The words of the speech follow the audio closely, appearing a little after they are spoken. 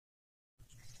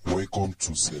Welcome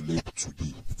to Celeb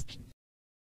Today.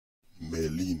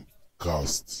 Merlin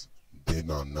cast Then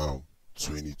and Now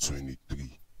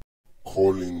 2023.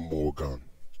 Colin Morgan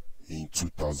in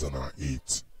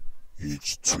 2008,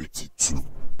 age 22.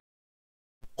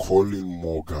 Colin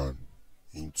Morgan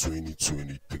in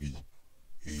 2023,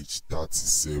 age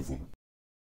 37.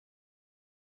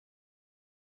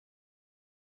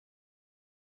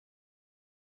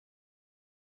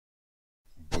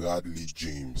 Bradley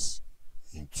James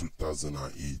in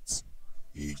 2008,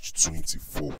 age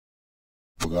 24.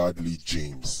 Bradley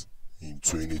James in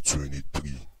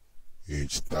 2023,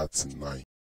 age 39.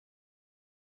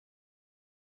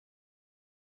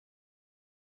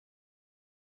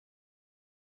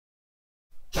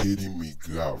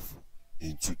 McGrath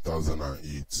in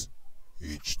 2008,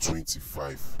 age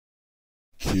 25.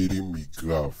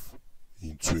 McGrath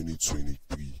in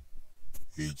 2023,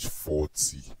 age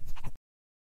 40.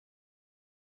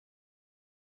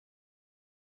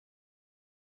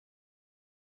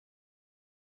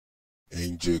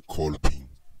 Coulby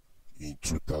in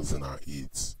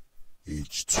 2008,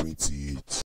 age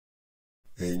 28.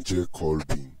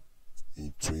 Coulby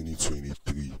in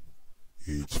 2023,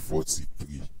 age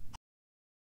 43.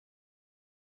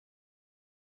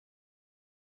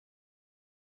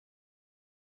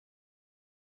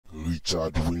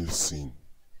 Richard Wilson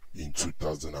in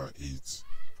 2008,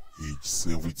 age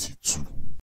 72.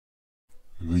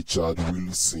 Richard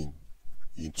Wilson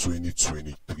in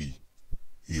 2023,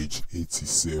 age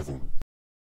 87.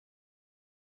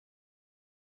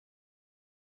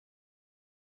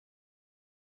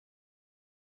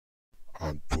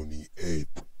 Anthony Ed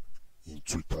in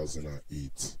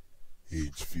 2008,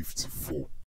 age 54.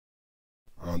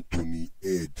 Anthony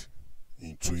Ed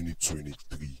in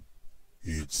 2023,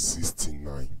 age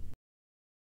 69.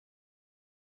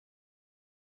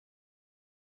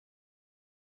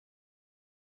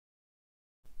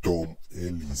 Tom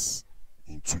Ellis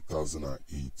in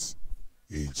 2008,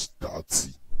 age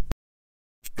 30.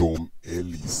 Tom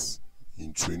Ellis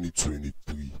in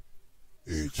 2023,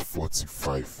 age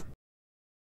 45.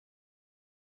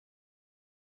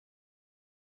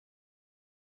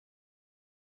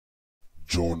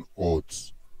 John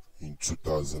Ott in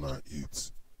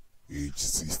 2008, age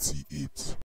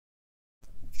 68.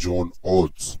 John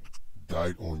Ott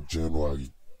died on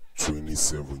January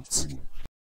 2017.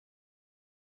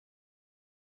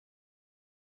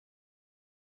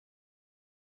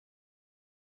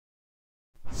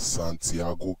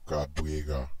 Santiago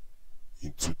Cabrera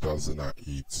in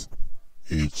 2008,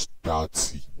 age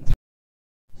 30.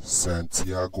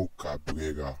 Santiago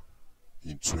Cabrera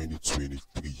in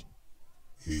 2023,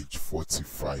 age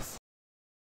 45.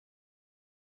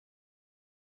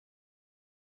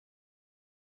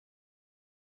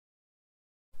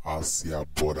 Asa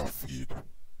Butterfield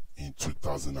in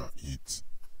 2008,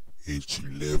 age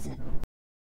 11.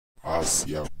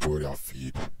 Asa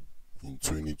Butterfield in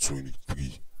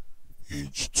 2023,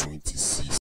 age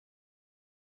 26.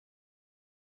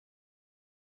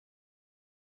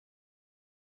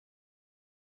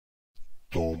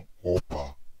 Tom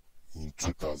Hopper in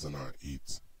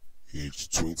 2008, age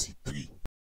 23.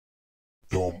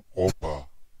 Tom Hopper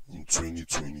in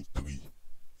 2023,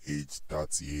 age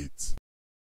 38.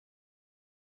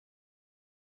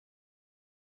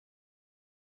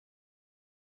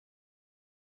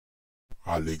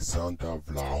 Alexander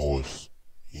Vlahos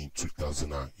in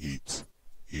 2008,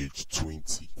 age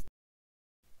 20.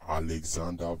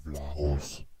 Alexander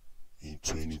Vlahos in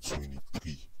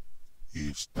 2023,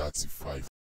 age 35.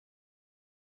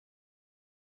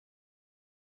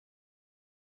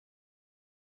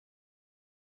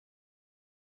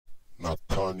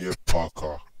 Nathaniel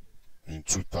Parker in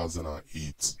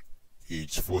 2008,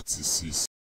 age 46.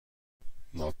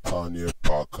 Nathaniel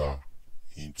Parker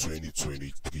in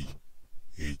 2023,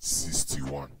 age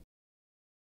 61.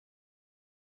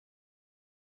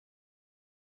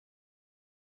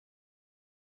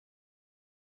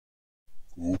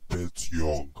 Rupert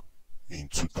Young in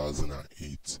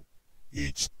 2008,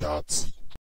 age 30.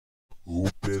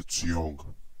 Rupert Young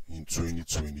in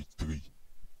 2023,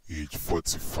 age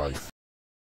 45.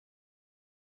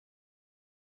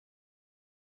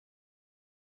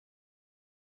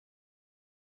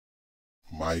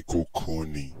 Michael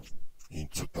Cronin in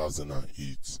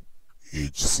 2008,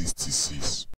 age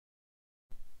 66.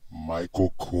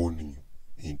 Michael Cronin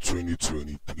in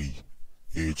 2023,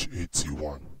 age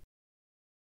 81.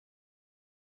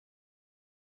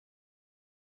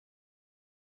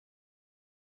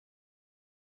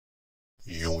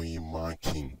 Eoin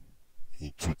Macken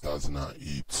in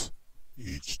 2008,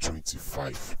 age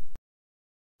 25.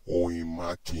 Eoin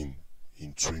Macken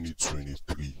in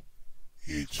 2023,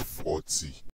 age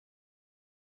 40.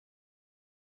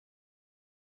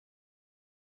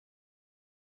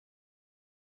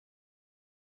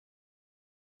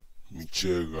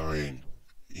 Ryan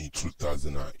in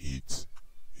 2008,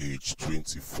 age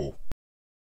 24.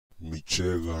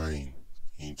 Ryan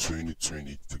in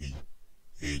 2023,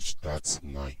 age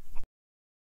 39.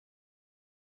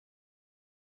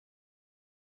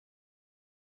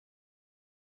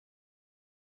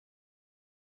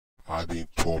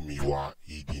 Adetomiwa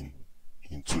Edun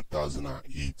in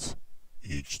 2008,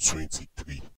 age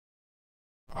 23.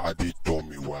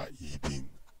 Adetomiwa Edun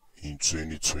in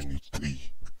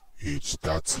 2023, age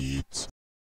 38.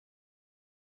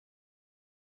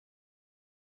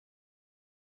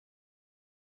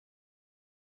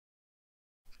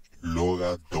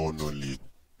 Laura Donnelly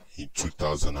in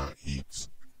 2008,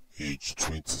 age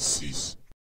 26.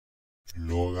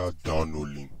 Laura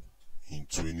Donnelly in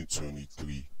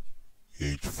 2023,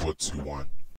 age 41.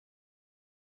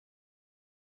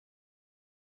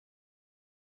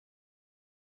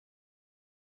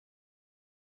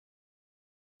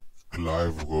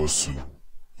 Clive Russell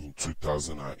in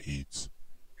 2008,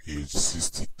 age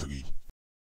 63.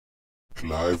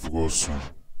 Clive Russell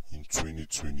in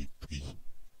 2023,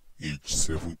 age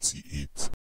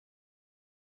 78.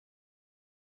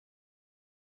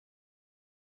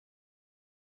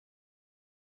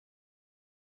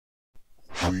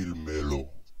 Mellor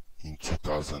in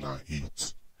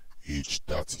 2008, age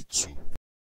 32.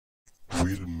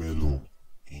 Mellor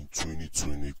in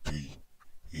 2023,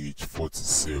 age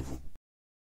 47.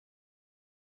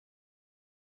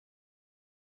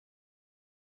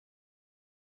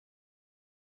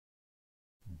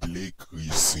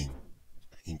 Ritson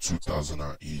in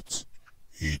 2008,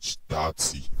 age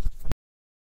 30.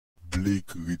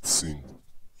 Ritson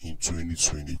in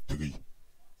 2023,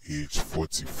 age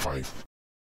 45.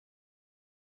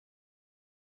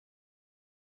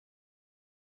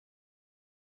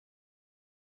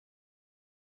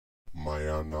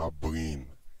 MyAnna Buring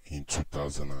in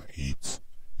 2008,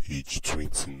 age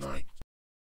 29.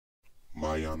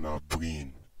 MyAnna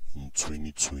Buring in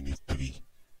 2023,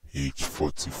 age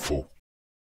 44.